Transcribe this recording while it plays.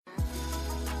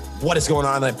What is going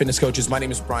on, online fitness coaches? My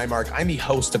name is Brian Mark. I'm the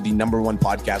host of the #1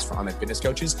 podcast for online fitness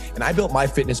coaches, and I built my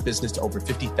fitness business to over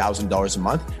 $50,000 a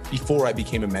month before I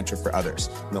became a mentor for others.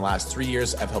 In the last 3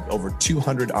 years, I've helped over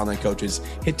 200 online coaches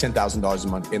hit $10,000 a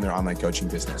month in their online coaching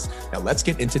business. Now let's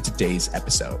get into today's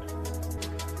episode.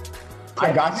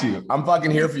 I got you. I'm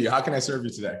fucking here for you. How can I serve you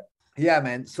today? Yeah,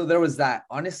 man. So there was that.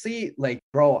 Honestly, like,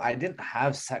 bro, I didn't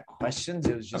have set questions.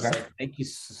 It was just like, thank you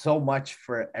so much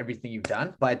for everything you've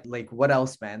done. But like, what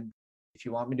else, man? If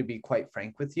you want me to be quite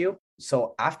frank with you.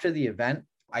 So after the event,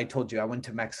 I told you I went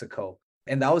to Mexico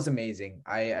and that was amazing.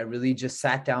 I really just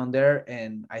sat down there.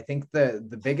 And I think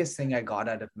the biggest thing I got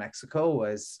out of Mexico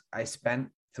was I spent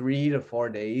 3 to 4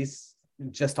 days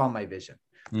just on my vision.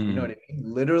 You know what I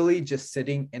mean? Literally just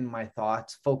sitting in my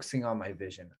thoughts, focusing on my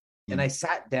vision. And I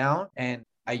sat down and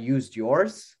I used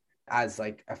yours as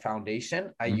like a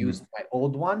foundation. I used my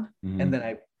old one and then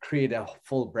I created a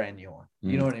full brand new one.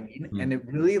 You know what I mean? And it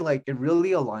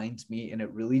really aligns me and it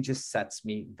really just sets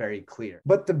me very clear.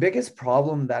 But the biggest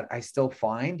problem that I still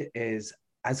find is,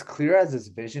 as clear as this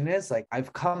vision is, like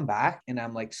I've come back and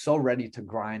I'm like so ready to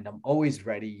grind. I'm always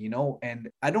ready, you know, and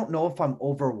I don't know if I'm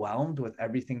overwhelmed with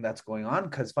everything that's going on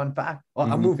because fun fact,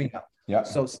 I'm moving out. Yeah.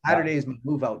 So Saturday is my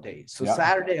move out day. So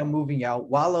Saturday I'm moving out.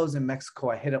 While I was in Mexico,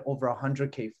 I hit over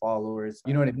 100K followers.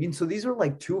 You know what I mean? So these are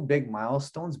like 2 big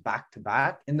milestones back to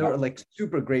back and they're like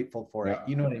super grateful for it.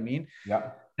 You know what I mean?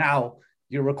 Yeah. Now,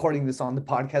 you're recording this on the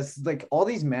podcast. It's like all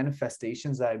these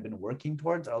manifestations that I've been working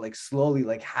towards are like slowly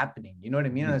like happening. You know what I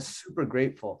mean? And I'm super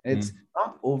grateful. It's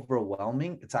not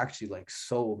overwhelming. It's actually like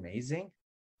so amazing.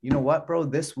 You know what, bro?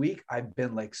 This week I've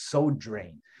been like so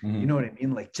drained. You know what I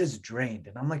mean? Like just drained.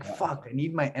 And I'm like, fuck, I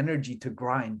need my energy to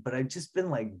grind. But I've just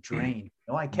been like drained.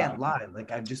 You know, I can't lie.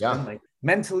 Like I've just been like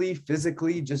mentally,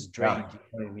 physically just drained. You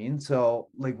know what I mean? So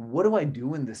like, what do I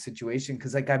do in this situation?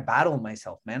 Because like I battle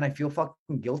myself, man. I feel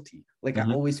fucking guilty. Like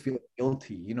I always feel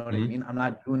guilty. You know what I mean? I'm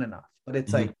not doing enough. But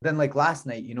it's like, then like last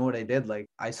night, you know what I did? Like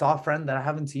I saw a friend that I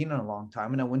haven't seen in a long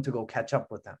time and I went to go catch up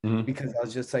with them because I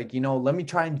was just like, you know, let me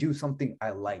try and do something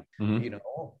I like, you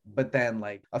know? But then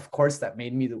like, of course that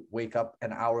made me wake up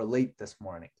an hour late this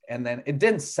morning. And then it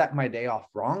didn't set my day off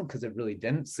wrong because it really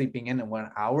didn't. Sleeping in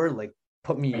 1 hour, like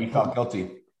put me. You felt guilty.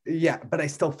 Yeah, but I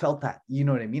still felt that, you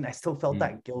know what I mean? I still felt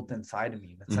that guilt inside of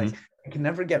me. It's like, I can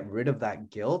never get rid of that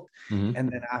guilt. And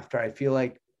then after I feel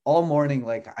like all morning,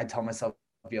 like I tell myself,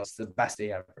 it's the best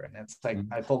day ever. And it's like,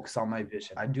 I focus on my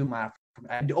vision. I do my,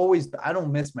 I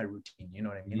don't miss my routine. You know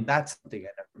what I mean? That's something I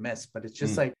never miss, but it's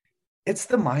just like, it's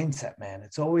the mindset, man.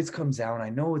 It's always comes down. I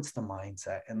know it's the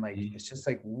mindset. And like, it's just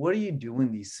like, what do you do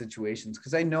in these situations?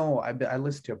 Cause I know I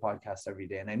listen to your podcast every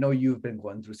day and I know you've been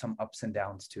going through some ups and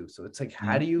downs too. So it's like,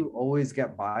 how do you always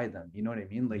get by them? You know what I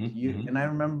mean? Like and I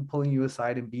remember pulling you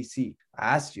aside in BC.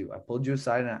 I pulled you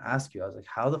aside and I asked you, I was like,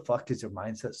 how the fuck is your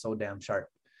mindset so damn sharp?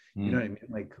 You know what I mean?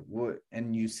 Like what?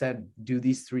 And you said, do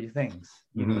these 3 things.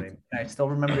 You know what I mean? I still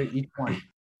remember each one.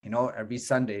 You know, every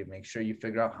Sunday, make sure you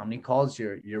figure out how many calls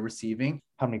you're receiving,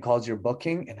 how many calls you're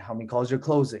booking, and how many calls you're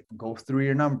closing. Go through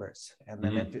your numbers, and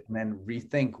then then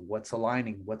rethink what's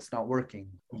aligning, what's not working.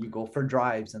 You go for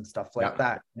drives and stuff like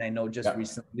that. And I know just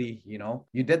recently, you know,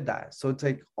 you did that. So it's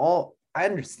like I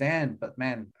understand, but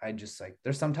man, I just like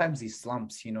there's sometimes these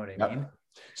slumps. You know what I mean?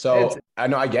 So I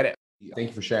know I get it. Thank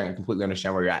you for sharing. I completely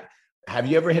understand where you're at. Have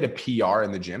you ever hit a PR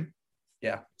in the gym?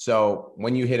 Yeah. So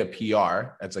when you hit a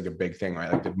PR, that's like a big thing,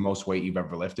 right? Like the most weight you've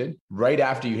ever lifted. Right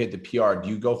after you hit the PR, do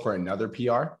you go for another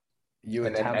PR?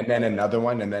 And then another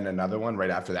one and then another one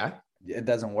right after that? It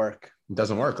doesn't work. It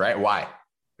doesn't work, right? Why?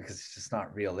 Because it's just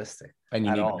not realistic. And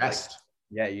you need rest.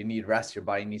 Like, you need rest. Your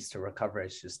body needs to recover.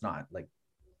 It's just not like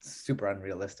super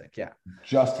unrealistic. Yeah.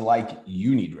 Just like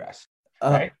you need rest.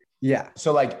 Right? Yeah.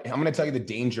 So like, I'm going to tell you the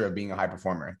danger of being a high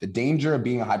performer. The danger of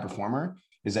being a high performer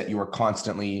is that you are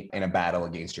constantly in a battle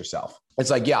against yourself.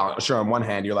 It's like, yeah, sure. On one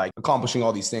hand, you're like accomplishing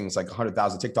all these things, like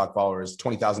 100,000 TikTok followers,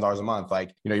 $20,000 a month.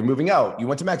 Like, you know, you're moving out, you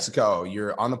went to Mexico,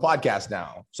 you're on the podcast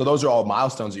now. So those are all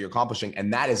milestones that you're accomplishing.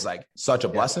 And that is like such a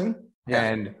blessing. Yeah.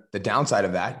 And the downside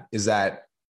of that is that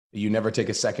you never take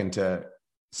a second to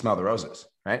smell the roses,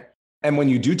 right? And when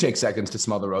you do take seconds to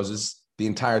smell the roses, the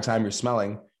entire time you're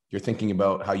smelling, you're thinking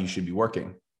about how you should be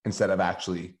working instead of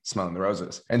actually smelling the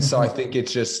roses. And so I think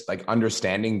it's just like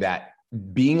understanding that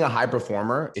being a high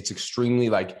performer, it's extremely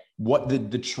like what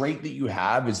the trait that you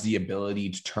have is the ability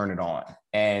to turn it on.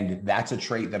 And that's a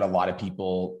trait that a lot of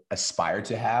people aspire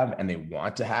to have and they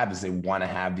want to have is they want to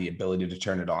have the ability to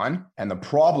turn it on. And the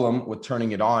problem with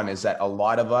turning it on is that a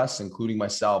lot of us, including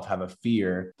myself, have a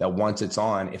fear that once it's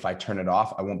on, if I turn it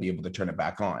off, I won't be able to turn it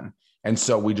back on. And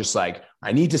so we just like,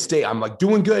 I need to stay, I'm like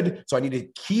doing good. So I need to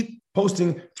keep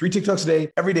posting 3 TikToks a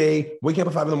day, every day, waking up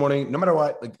at 5 in the morning, no matter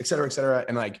what, like, et cetera, et cetera.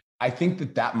 And like, I think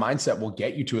that mindset will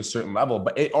get you to a certain level,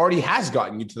 but it already has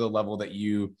gotten you to the level that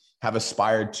you have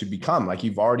aspired to become. Like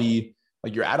you've already,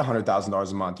 like you're at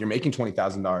 $100,000 a month, you're making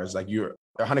 $20,000, like you're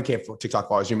 100K for TikTok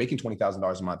followers, you're making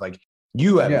 $20,000 a month. Like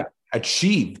you have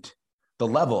achieved the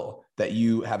level that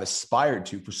you have aspired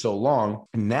to for so long.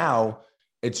 And now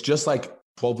it's just like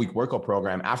 12-week workout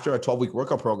program. After a 12-week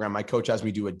workout program, my coach has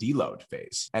me do a deload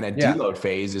phase. And a deload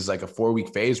phase is like a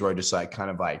 4-week phase where I just like kind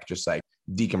of like just like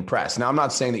decompress. Now, I'm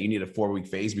not saying that you need a 4-week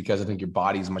phase because I think your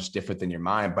body is much different than your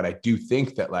mind, but I do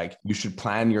think that like you should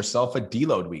plan yourself a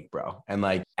deload week, bro. And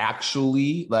like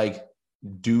actually like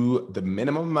do the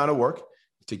minimum amount of work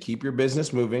to keep your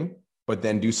business moving, but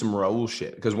then do some Raul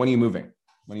shit. Because when are you moving?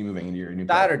 When are you moving into your new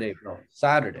Saturday, bro.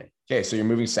 Saturday. Okay. So you're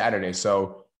moving Saturday.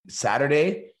 So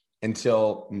Saturday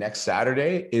until next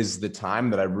Saturday is the time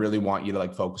that I really want you to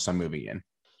like focus on moving in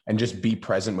and just be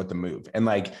present with the move. And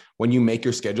like when you make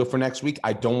your schedule for next week,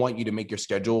 I don't want you to make your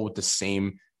schedule with the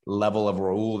same level of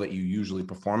rule that you usually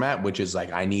perform at, which is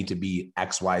like, I need to be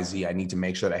XYZ. I need to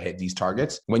make sure that I hit these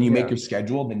targets. When you make your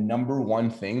schedule, the number one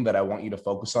thing that I want you to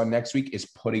focus on next week is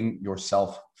putting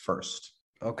yourself first.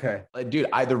 Okay. Dude,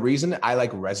 the reason I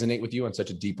like resonate with you on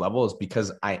such a deep level is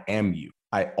because I am you.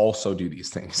 I also do these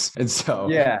things. And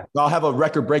so I'll have a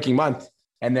record breaking month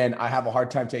and then I have a hard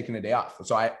time taking a day off.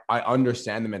 So I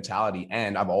understand the mentality,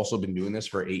 and I've also been doing this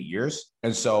for 8 years.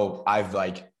 And so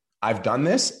I've done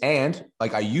this, and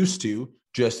like I used to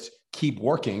just keep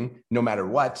working no matter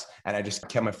what. And I just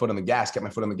kept my foot on the gas, kept my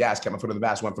foot on the gas,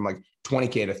 went from like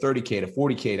 20K to 30K to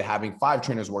 40K to having 5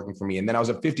 trainers working for me. And then I was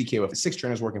at 50K with 6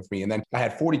 trainers working for me. And then I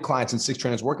had 40 clients and 6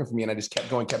 trainers working for me. And I just kept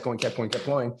going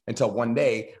until one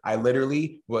day I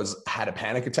literally had a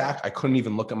panic attack. I couldn't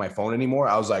even look at my phone anymore.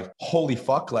 I was like, holy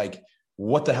fuck, like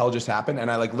what the hell just happened? And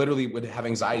I like literally would have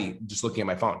anxiety just looking at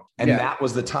my phone. And that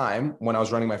was the time when I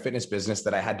was running my fitness business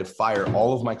that I had to fire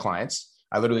all of my clients.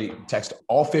 I literally texted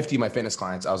all 50 of my fitness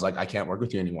clients. I was like, I can't work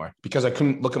with you anymore because I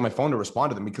couldn't look at my phone to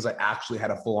respond to them because I actually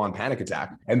had a full-on panic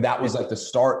attack. And that was like the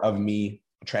start of me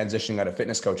transitioning out of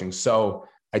fitness coaching. So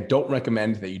I don't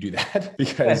recommend that you do that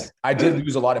because I did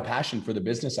lose a lot of passion for the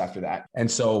business after that.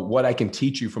 And so what I can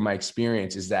teach you from my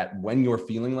experience is that when you're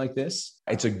feeling like this,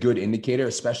 it's a good indicator,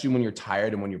 especially when you're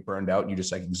tired and when you're burned out and you're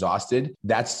just like exhausted.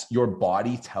 That's your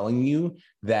body telling you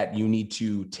that you need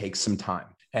to take some time.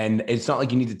 And it's not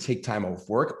like you need to take time off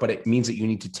work, but it means that you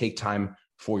need to take time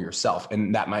for yourself.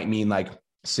 And that might mean like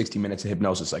 60 minutes of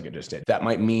hypnosis like I just did. That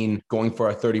might mean going for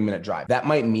a 30-minute drive. That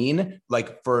might mean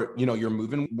like for, your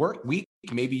moving work week,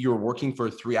 maybe you're working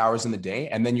for 3 hours in the day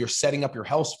and then you're setting up your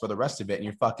house for the rest of it. And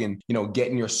you're fucking,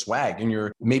 getting your swag,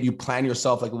 and maybe you plan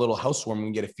yourself like a little housewarming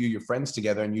and get a few of your friends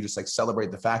together and you just like celebrate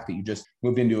the fact that you just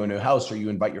moved into a new house, or you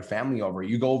invite your family over,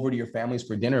 you go over to your families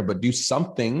for dinner, but do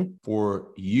something for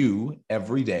you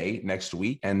every day next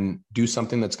week and do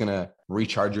something that's going to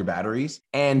recharge your batteries.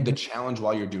 And the challenge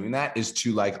while you're doing that is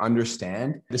to like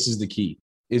understand, this is the key,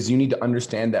 is you need to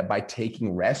understand that by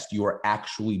taking rest, you are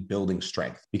actually building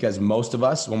strength. Because most of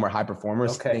us, when we're high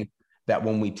performers, think that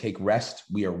when we take rest,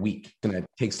 we are weak. Going to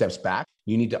take steps back.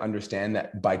 You need to understand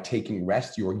that by taking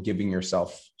rest, you are giving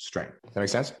yourself strength. Does that make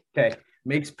sense? Okay.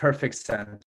 Makes perfect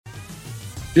sense.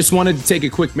 Just wanted to take a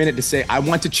quick minute to say, I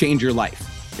want to change your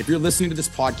life. If you're listening to this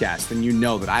podcast, then you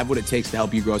know that I have what it takes to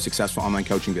help you grow a successful online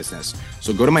coaching business.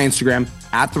 So go to my Instagram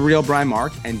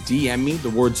 @TheRealBrianMark and DM me the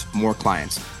words "more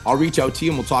clients." I'll reach out to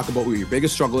you and we'll talk about what your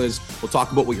biggest struggle is. We'll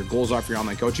talk about what your goals are for your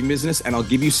online coaching business, and I'll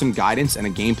give you some guidance and a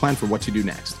game plan for what to do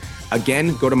next.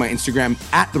 Again, go to my Instagram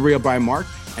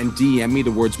 @TheRealBrianMark and DM me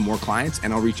the words "more clients,"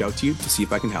 and I'll reach out to you to see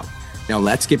if I can help. Now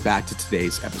let's get back to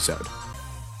today's episode.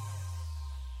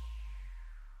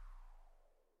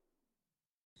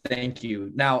 Thank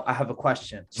you. Now I have a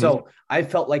question. So I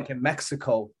felt like in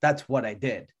Mexico, that's what I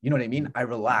did. You know what I mean? I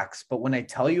relaxed. But when I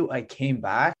tell you I came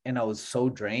back and I was so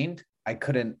drained, I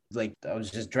couldn't, I was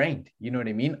just drained. You know what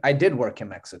I mean? I did work in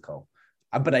Mexico,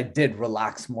 but I did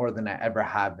relax more than I ever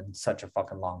have in such a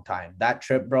fucking long time. That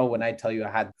trip, bro, when I tell you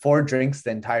I had 4 drinks the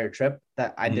entire trip,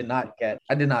 that I did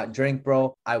not drink,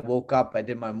 bro. I woke up, I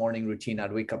did my morning routine.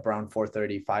 I'd wake up around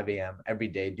 4:30, 5 a.m. every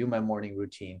day, do my morning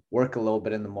routine, work a little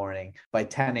bit in the morning. By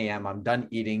 10 a.m., I'm done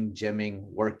eating, gymming,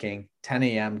 working. 10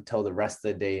 a.m. till the rest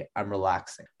of the day, I'm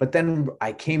relaxing. But then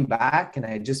I came back and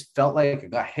I just felt like I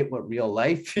got hit with real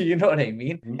life. You know what I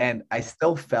mean? And I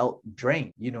still felt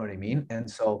drained. You know what I mean? And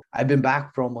so I've been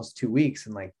back for almost 2 weeks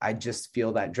and I just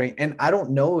feel that drain. And I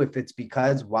don't know if it's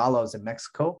because while I was in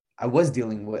Mexico, I was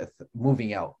dealing with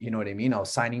moving out. You know what I mean? I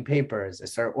was signing papers. I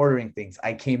started ordering things.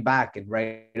 I came back and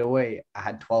right away I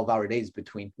had 12-hour days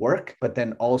between work, but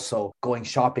then also going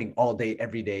shopping all day,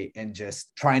 every day, and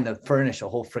just trying to furnish a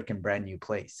whole freaking brand new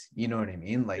place. You know what I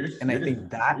mean? Like, and I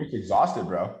think that you're exhausted,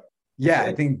 bro. Yeah,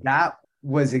 I think that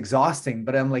was exhausting,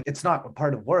 but I'm like, it's not a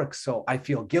part of work. So I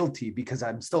feel guilty because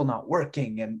I'm still not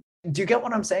working. And do you get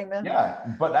what I'm saying, man? Yeah,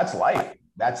 but that's life.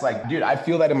 That's like, dude, I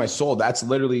feel that in my soul. That's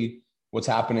literally what's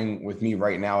happening with me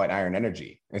right now at Iron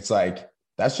Energy. It's like,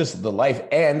 that's just the life.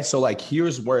 And so like,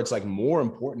 here's where it's like more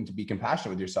important to be compassionate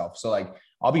with yourself. So like,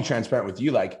 I'll be transparent with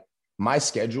you. Like, my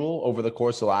schedule over the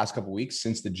course of the last couple of weeks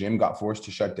since the gym got forced to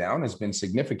shut down has been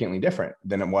significantly different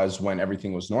than it was when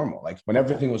everything was normal. Like when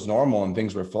everything was normal and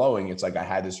things were flowing, it's like I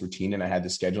had this routine and I had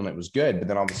this schedule and it was good. But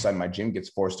then all of a sudden my gym gets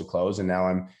forced to close and now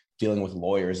I'm dealing with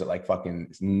lawyers at like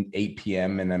fucking 8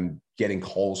 p.m. and I'm getting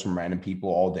calls from random people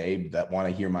all day that want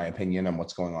to hear my opinion on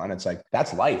what's going on. It's like,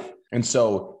 that's life. And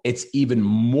so it's even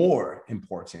more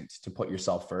important to put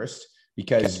yourself first,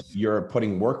 because you're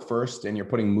putting work first and you're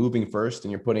putting moving first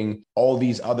and you're putting all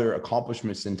these other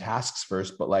accomplishments and tasks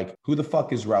first. But like, who the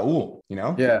fuck is Raul? You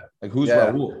know? Yeah. Like, who's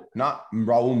Raul? Not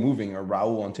Raul moving or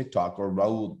Raul on TikTok or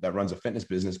Raul that runs a fitness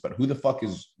business, but who the fuck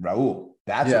is Raul?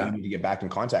 That's what you need to get back in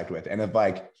contact with. And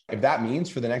if that means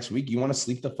for the next week, you want to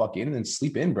sleep the fuck in, then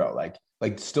sleep in, bro.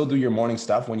 Like still do your morning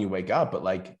stuff when you wake up, but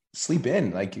like sleep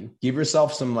in, like give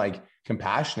yourself some like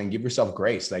compassion and give yourself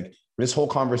grace. Like, this whole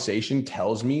conversation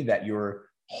tells me that you're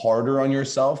harder on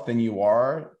yourself than you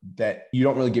are, that you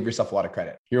don't really give yourself a lot of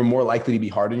credit. You're more likely to be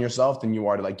hard on yourself than you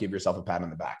are to like give yourself a pat on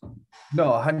the back.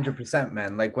 No, 100%,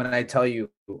 man. Like when I tell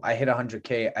you I hit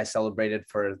 100K, I celebrated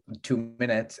for 2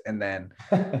 minutes and then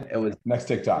it was next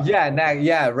TikTok.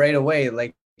 Yeah, right away.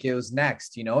 Like it was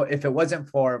next, you know, if it wasn't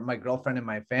for my girlfriend and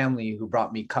my family who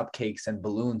brought me cupcakes and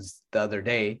balloons the other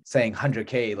day saying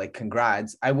 100K, like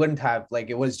congrats, I wouldn't have,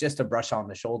 like, it was just a brush on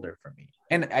the shoulder for me.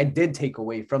 And I did take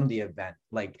away from the event,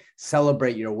 like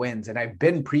celebrate your wins. And I've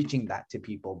been preaching that to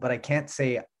people, but I can't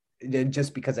say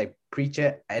just because I preach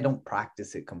it, I don't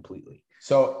practice it completely.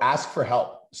 So ask for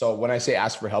help. So when I say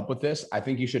ask for help with this, I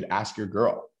think you should ask your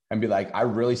girl and be like, I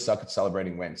really suck at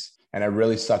celebrating wins. And I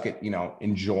really suck at,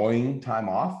 enjoying time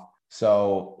off.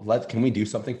 So can we do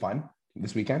something fun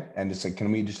this weekend? And just like,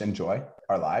 can we just enjoy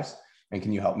our lives? And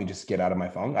can you help me just get out of my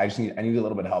phone? I need a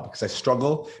little bit of help because I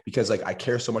struggle because like I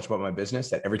care so much about my business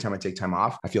that every time I take time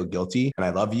off, I feel guilty and I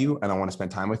love you and I want to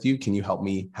spend time with you. Can you help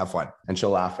me have fun? And she'll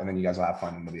laugh and then you guys will have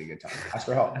fun and it'll be a good time. Ask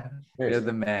for help. You're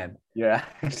the man. You're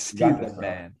actually the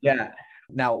man. Yeah.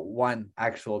 Now, one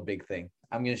actual big thing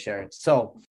I'm going to share it.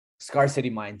 So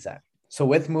scarcity mindset. So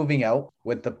with moving out,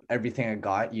 with everything I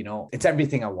got, it's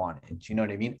everything I wanted. You know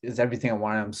what I mean? It's everything I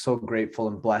wanted. I'm so grateful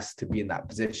and blessed to be in that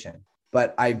position.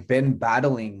 But I've been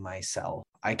battling myself.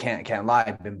 I can't lie.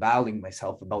 I've been battling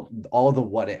myself about all the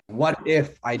what if. What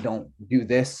if I don't do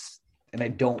this and I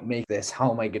don't make this?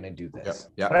 How am I going to do this?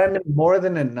 Yep. But I'm more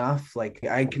than enough. Like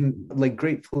I can like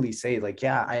gratefully say like,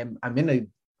 yeah, I'm in a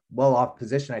well-off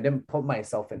position. I didn't put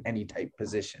myself in any type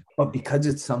position, but because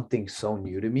it's something so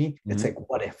new to me, it's like,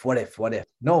 what if?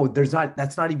 No,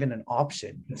 that's not even an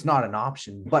option. It's not an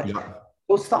option, but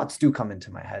those thoughts do come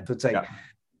into my head. So it's like,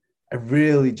 I've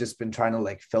really just been trying to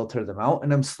like filter them out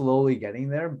and I'm slowly getting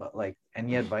there, but like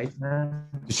any advice, man?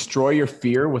 Destroy your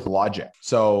fear with logic.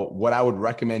 So what I would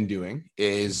recommend doing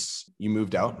is you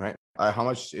moved out, right? How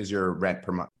much is your rent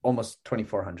per month? Almost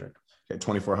 2,400. Okay,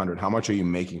 2,400. How much are you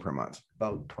making per month?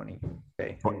 About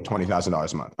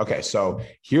 $20,000 a month. Okay, so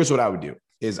here's what I would do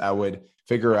is I would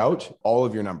figure out all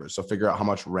of your numbers. So figure out how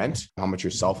much rent, how much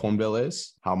your cell phone bill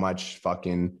is, how much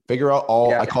figure out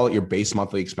I call it your base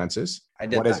monthly expenses.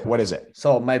 What is it?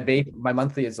 So my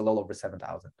monthly is a little over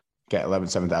 7,000. Okay,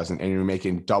 7,000. And you're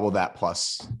making double that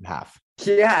plus half.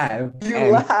 Yeah,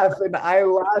 laugh and I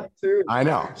laugh too. I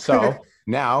know. So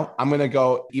now I'm going to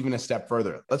go even a step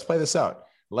further. Let's play this out.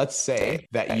 Let's say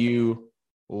that you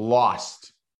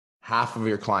lost half of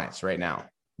your clients right now.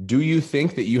 Do you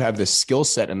think that you have the skill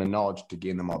set and the knowledge to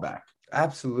gain them all back?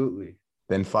 Absolutely.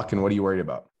 Then fucking what are you worried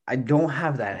about? I don't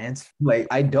have that answer. Like,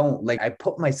 I don't. Like, I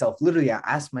put myself, literally, I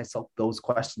ask myself those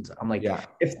questions. I'm like,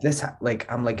 if this, like,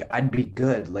 I'm like, I'd be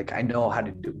good. Like, I know how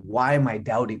to do. Why am I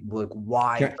doubting? Like,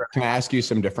 why? Can I ask you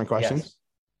some different questions? Yes,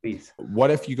 please.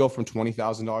 What if you go from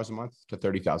 $20,000 a month to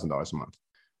 $30,000 a month?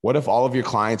 What if all of your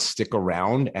clients stick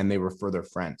around and they refer their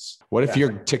friends? What if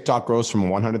your TikTok grows from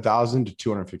 100,000 to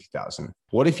 250,000?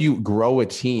 What if you grow a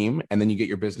team and then you get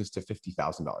your business to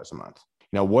 $50,000 a month?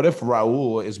 Now, what if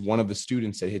Raul is one of the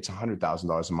students that hits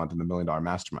 $100,000 a month in the $1 Million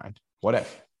Mastermind? What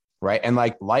if? right? And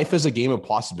like life is a game of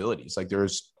possibilities. Like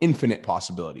there's infinite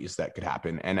possibilities that could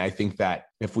happen. And I think that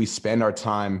if we spend our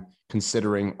time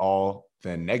considering all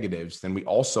the negatives, then we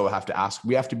also have to ask,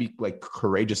 we have to be like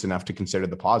courageous enough to consider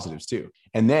the positives too.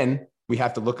 And then we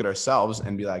have to look at ourselves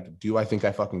and be like, do I think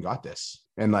I fucking got this?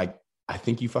 And like, I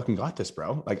think you fucking got this,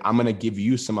 bro. Like, I'm going to give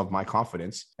you some of my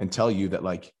confidence and tell you that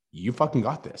like, you fucking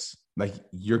got this. Like,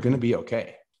 you're going to be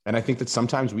okay. And I think that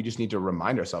sometimes we just need to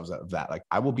remind ourselves of that. Like,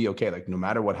 I will be okay. Like, no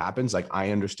matter what happens, like,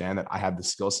 I understand that I have the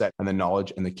skill set and the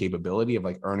knowledge and the capability of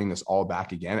like earning this all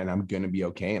back again. And I'm going to be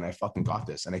okay. And I fucking got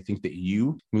this. And I think that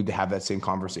you need to have that same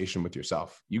conversation with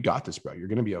yourself. You got this, bro. You're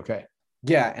going to be okay.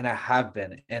 Yeah. And I have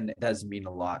been, and it does mean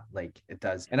a lot. Like it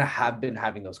does. And I have been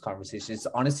having those conversations. It's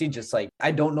honestly, just like, I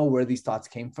don't know where these thoughts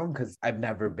came from because I've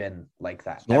never been like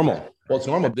that. It's normal. Well, it's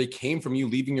normal. They came from you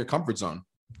leaving your comfort zone.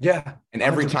 Yeah. And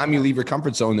every 100%. time you leave your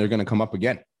comfort zone, they're going to come up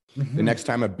again. Mhm. The next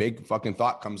time a big fucking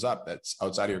thought comes up that's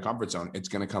outside of your comfort zone, it's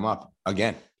going to come up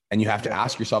again. And you have to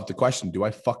ask yourself the question, do I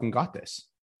fucking got this?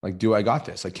 Like, do I got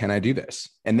this? Like, can I do this?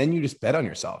 And then you just bet on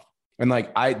yourself. And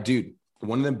like, dude,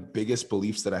 one of the biggest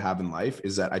beliefs that I have in life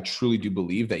is that I truly do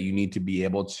believe that you need to be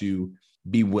able to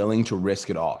be willing to risk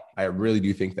it all. I really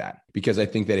do think that, because I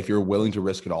think that if you're willing to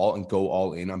risk it all and go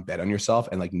all in on bet on yourself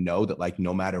and like know that like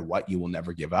no matter what, you will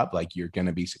never give up, like you're going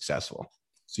to be successful.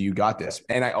 So you got this.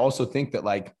 And I also think that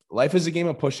like life is a game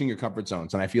of pushing your comfort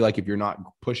zones. And I feel like if you're not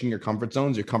pushing your comfort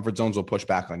zones will push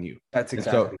back on you. That's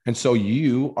exactly. And so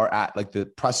you are at like the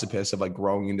precipice of like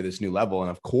growing into this new level.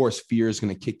 And of course, fear is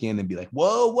going to kick in and be like,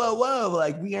 whoa,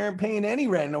 like we aren't paying any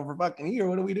rent over fucking here.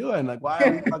 What are we doing? Like, why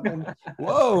are we fucking,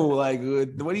 whoa, like,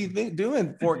 what do you think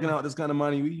doing forking out this kind of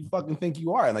money? Who do you fucking think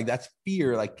you are? And like, that's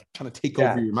fear, like trying to take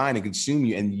over your mind and consume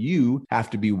you. And you have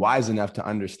to be wise enough to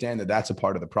understand that that's a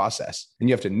part of the process. And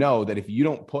you have to know that if you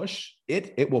don't push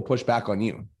it, it will push back on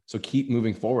you. So keep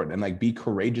moving forward and like be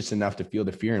courageous enough to feel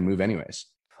the fear and move anyways.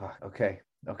 Okay.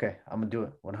 I'm gonna do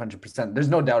it 100%. There's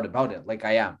no doubt about it. Like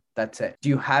I am. That's it. Do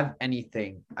you have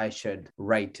anything I should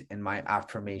write in my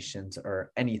affirmations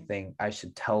or anything I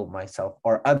should tell myself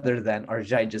or other than, or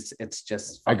should I just, it's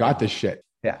just, I got this shit.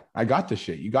 Yeah. I got this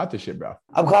shit. You got this shit, bro.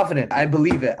 I'm confident. I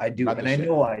believe it. I do. And I shit.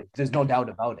 know there's no doubt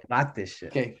about it. Got this shit.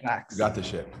 Okay. Facts. You got this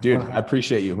shit. Dude, I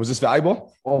appreciate you. Was this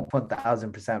valuable? Oh,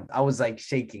 1000%. I was like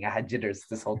shaking. I had jitters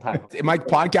this whole time. My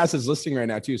podcast is listening right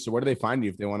now too. So where do they find you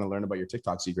if they want to learn about your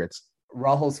TikTok secrets?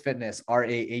 Rahul's Fitness,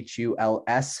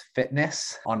 RAHULS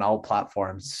Fitness on all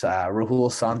platforms.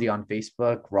 Rahul Sandhi on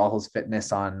Facebook, Rahul's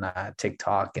Fitness on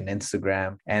TikTok and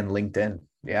Instagram and LinkedIn.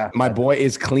 Yeah. My boy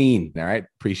is clean. All right.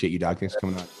 Appreciate you, dog. Thanks for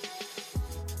coming on.